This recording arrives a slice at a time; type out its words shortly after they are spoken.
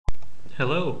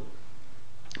Hello,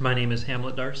 my name is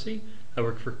Hamlet Darcy. I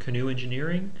work for Canoe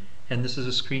Engineering, and this is a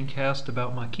screencast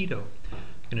about Mockito.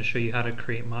 I'm going to show you how to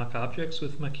create mock objects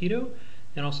with Mockito,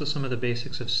 and also some of the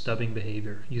basics of stubbing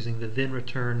behavior using the then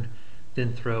return,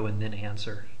 then throw, and then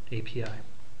answer API.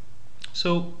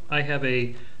 So I have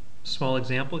a small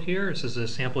example here. This is a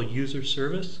sample user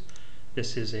service.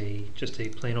 This is just a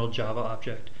plain old Java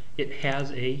object. It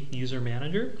has a user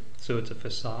manager, so it's a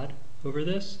facade over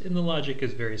this, and the logic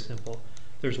is very simple.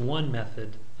 There's one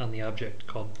method on the object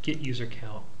called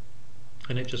getUserCount,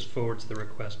 and it just forwards the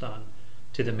request on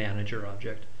to the manager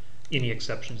object. Any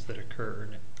exceptions that occur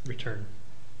return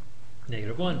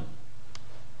 -1.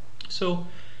 So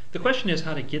the question is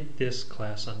how to get this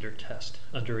class under test,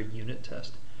 under a unit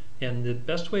test. And the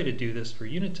best way to do this for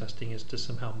unit testing is to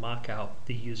somehow mock out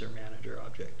the user manager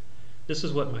object. This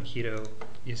is what Mockito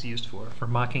is used for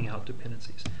mocking out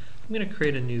dependencies. I'm going to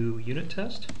create a new unit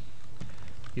test,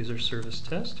 user service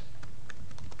test.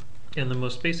 And the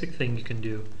most basic thing you can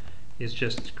do is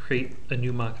just create a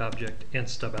new mock object and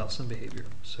stub out some behavior.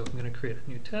 So I'm going to create a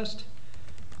new test.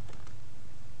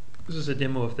 This is a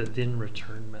demo of the then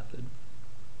return method.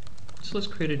 So let's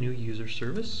create a new user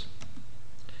service.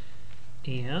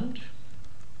 And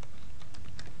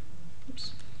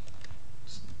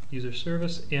user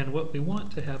service, and what we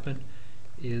want to happen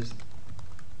is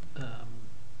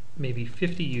maybe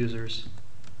 50 users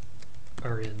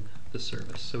are in the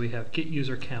service. So we have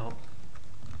getUserCount,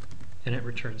 and it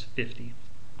returns 50.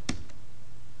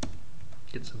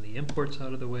 Get some of the imports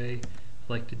out of the way. I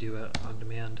like to do an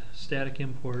on-demand static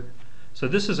import. So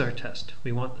this is our test.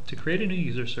 We want to create a new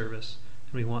user service,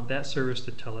 and we want that service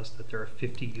to tell us that there are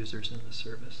 50 users in the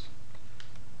service.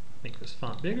 Make this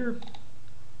font bigger.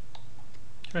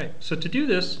 All right, so to do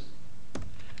this,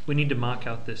 we need to mock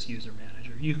out this user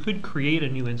manager. You could create a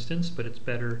new instance, but it's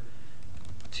better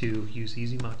to use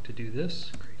EasyMock to do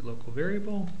this. Create a local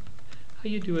variable. How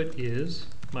you do it is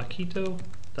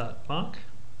mockito.mock,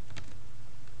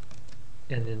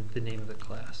 and then the name of the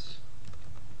class,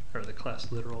 or the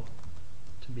class literal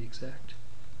to be exact.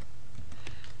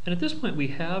 And at this point we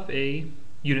have a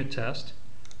unit test.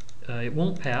 It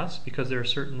won't pass because there are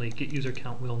certainly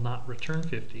getUserCount will not return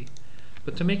 50.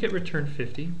 But to make it return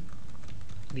 50,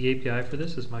 the API for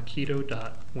this is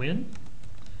mockito.win,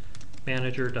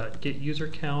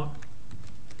 manager.getUserCount,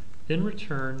 then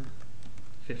return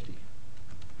 50.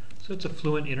 So it's a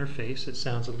fluent interface. It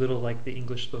sounds a little like the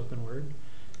English spoken word.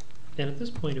 And at this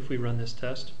point, if we run this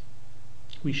test,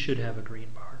 we should have a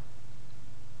green bar.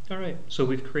 All right, so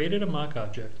we've created a mock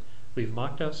object, we've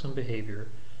mocked out some behavior,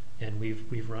 and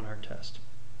we've run our test.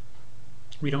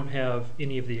 We don't have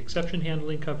any of the exception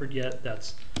handling covered yet.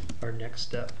 That's our next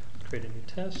step. Create a new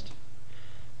test.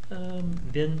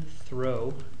 Then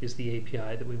throw is the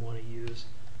API that we want to use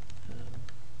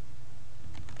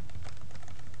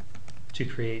to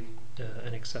create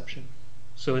an exception.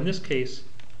 So in this case,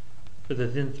 for the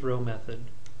then throw method,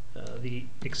 the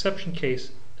exception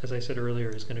case, as I said earlier,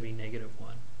 is going to be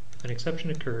 -1. If an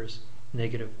exception occurs,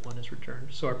 -1 is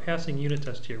returned. So our passing unit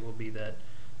test here will be that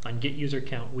on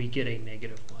getUserCount we get a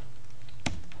 -1.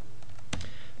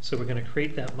 So we're going to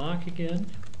create that mock again,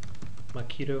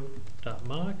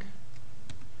 mockito.mock,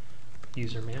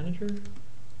 user manager,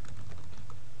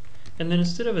 and then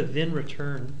instead of a then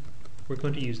return, we're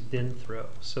going to use then throw.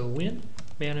 So when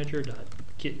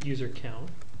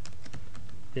manager.getUserCount,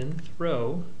 then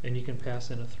throw, and you can pass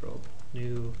in a throwable,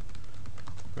 new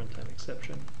runtime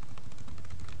exception.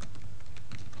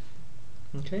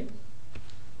 Okay.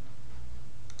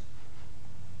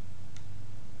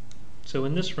 So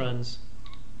when this runs,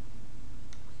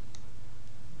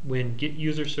 when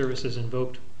getUserService is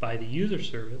invoked by the user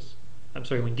service,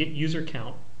 when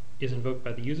getUserCount is invoked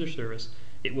by the user service,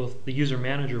 the user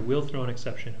manager will throw an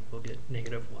exception and we'll get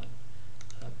 -1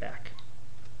 back.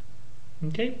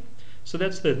 Okay, so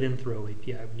that's the then throw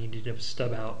API. We need to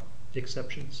stub out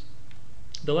exceptions.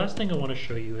 The last thing I want to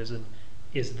show you is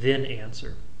then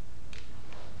answer.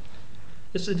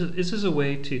 This is a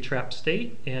way to trap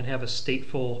state and have a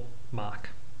stateful mock.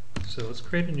 So let's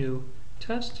create a new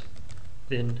test,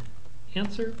 then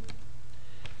answer,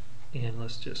 and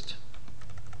let's just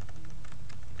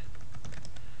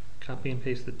copy and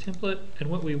paste the template. And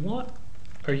what we want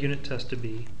our unit test to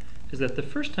be is that the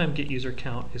first time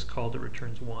getUserCount is called, it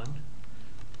returns 1.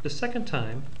 The second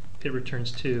time, it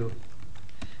returns 2.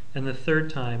 And the third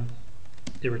time,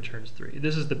 it returns 3.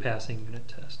 This is the passing unit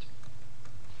test.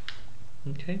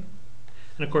 Okay?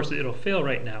 And of course, it'll fail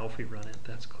right now if we run it.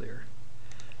 That's clear.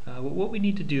 What we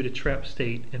need to do to trap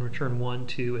state and return 1,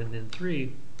 2, and then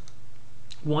 3,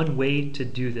 one way to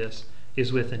do this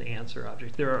is with an answer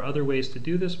object. There are other ways to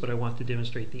do this, but I want to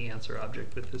demonstrate the answer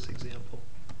object with this example.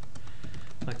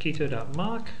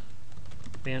 Mockito.mock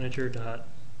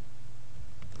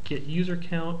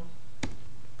manager.getUserCount,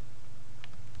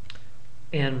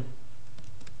 and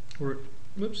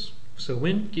so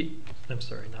when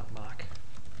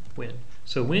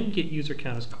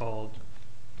getUserCount is called,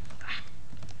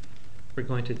 we're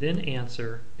going to then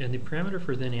answer, and the parameter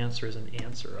for then answer is an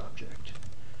answer object.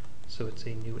 So it's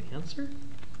a new answer.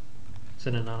 It's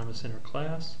an anonymous inner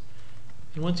class.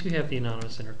 And once you have the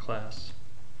anonymous inner class,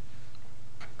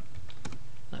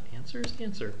 not answer, is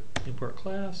answer. Import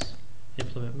class,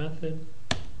 implement method.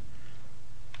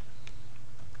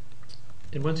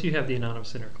 And once you have the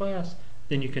anonymous inner class,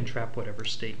 then you can trap whatever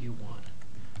state you want.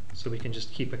 So we can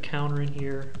just keep a counter in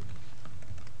here,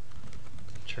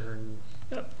 return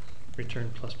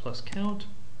 ++ count,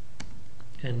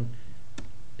 and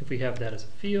if we have that as a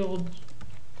field,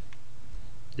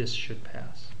 this should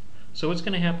pass. So what's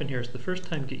going to happen here is the first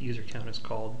time getUserCount is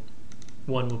called,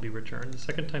 1 will be returned, the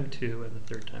second time 2, and the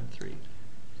third time 3.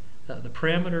 The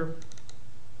parameter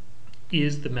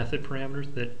is the method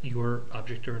parameters that your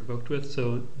object are invoked with,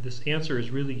 so this answer is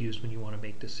really used when you want to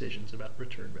make decisions about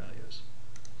return values.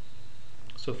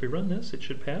 So if we run this, it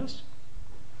should pass.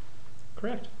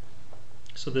 Correct.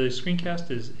 So the screencast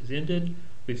is ended.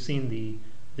 We've seen the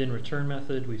then return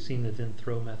method, we've seen the then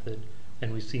throw method,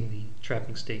 and we've seen the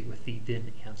trapping state with the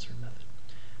then answer method.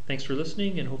 Thanks for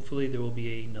listening, and hopefully there will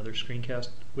be another screencast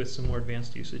with some more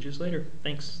advanced usages later.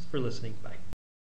 Thanks for listening. Bye.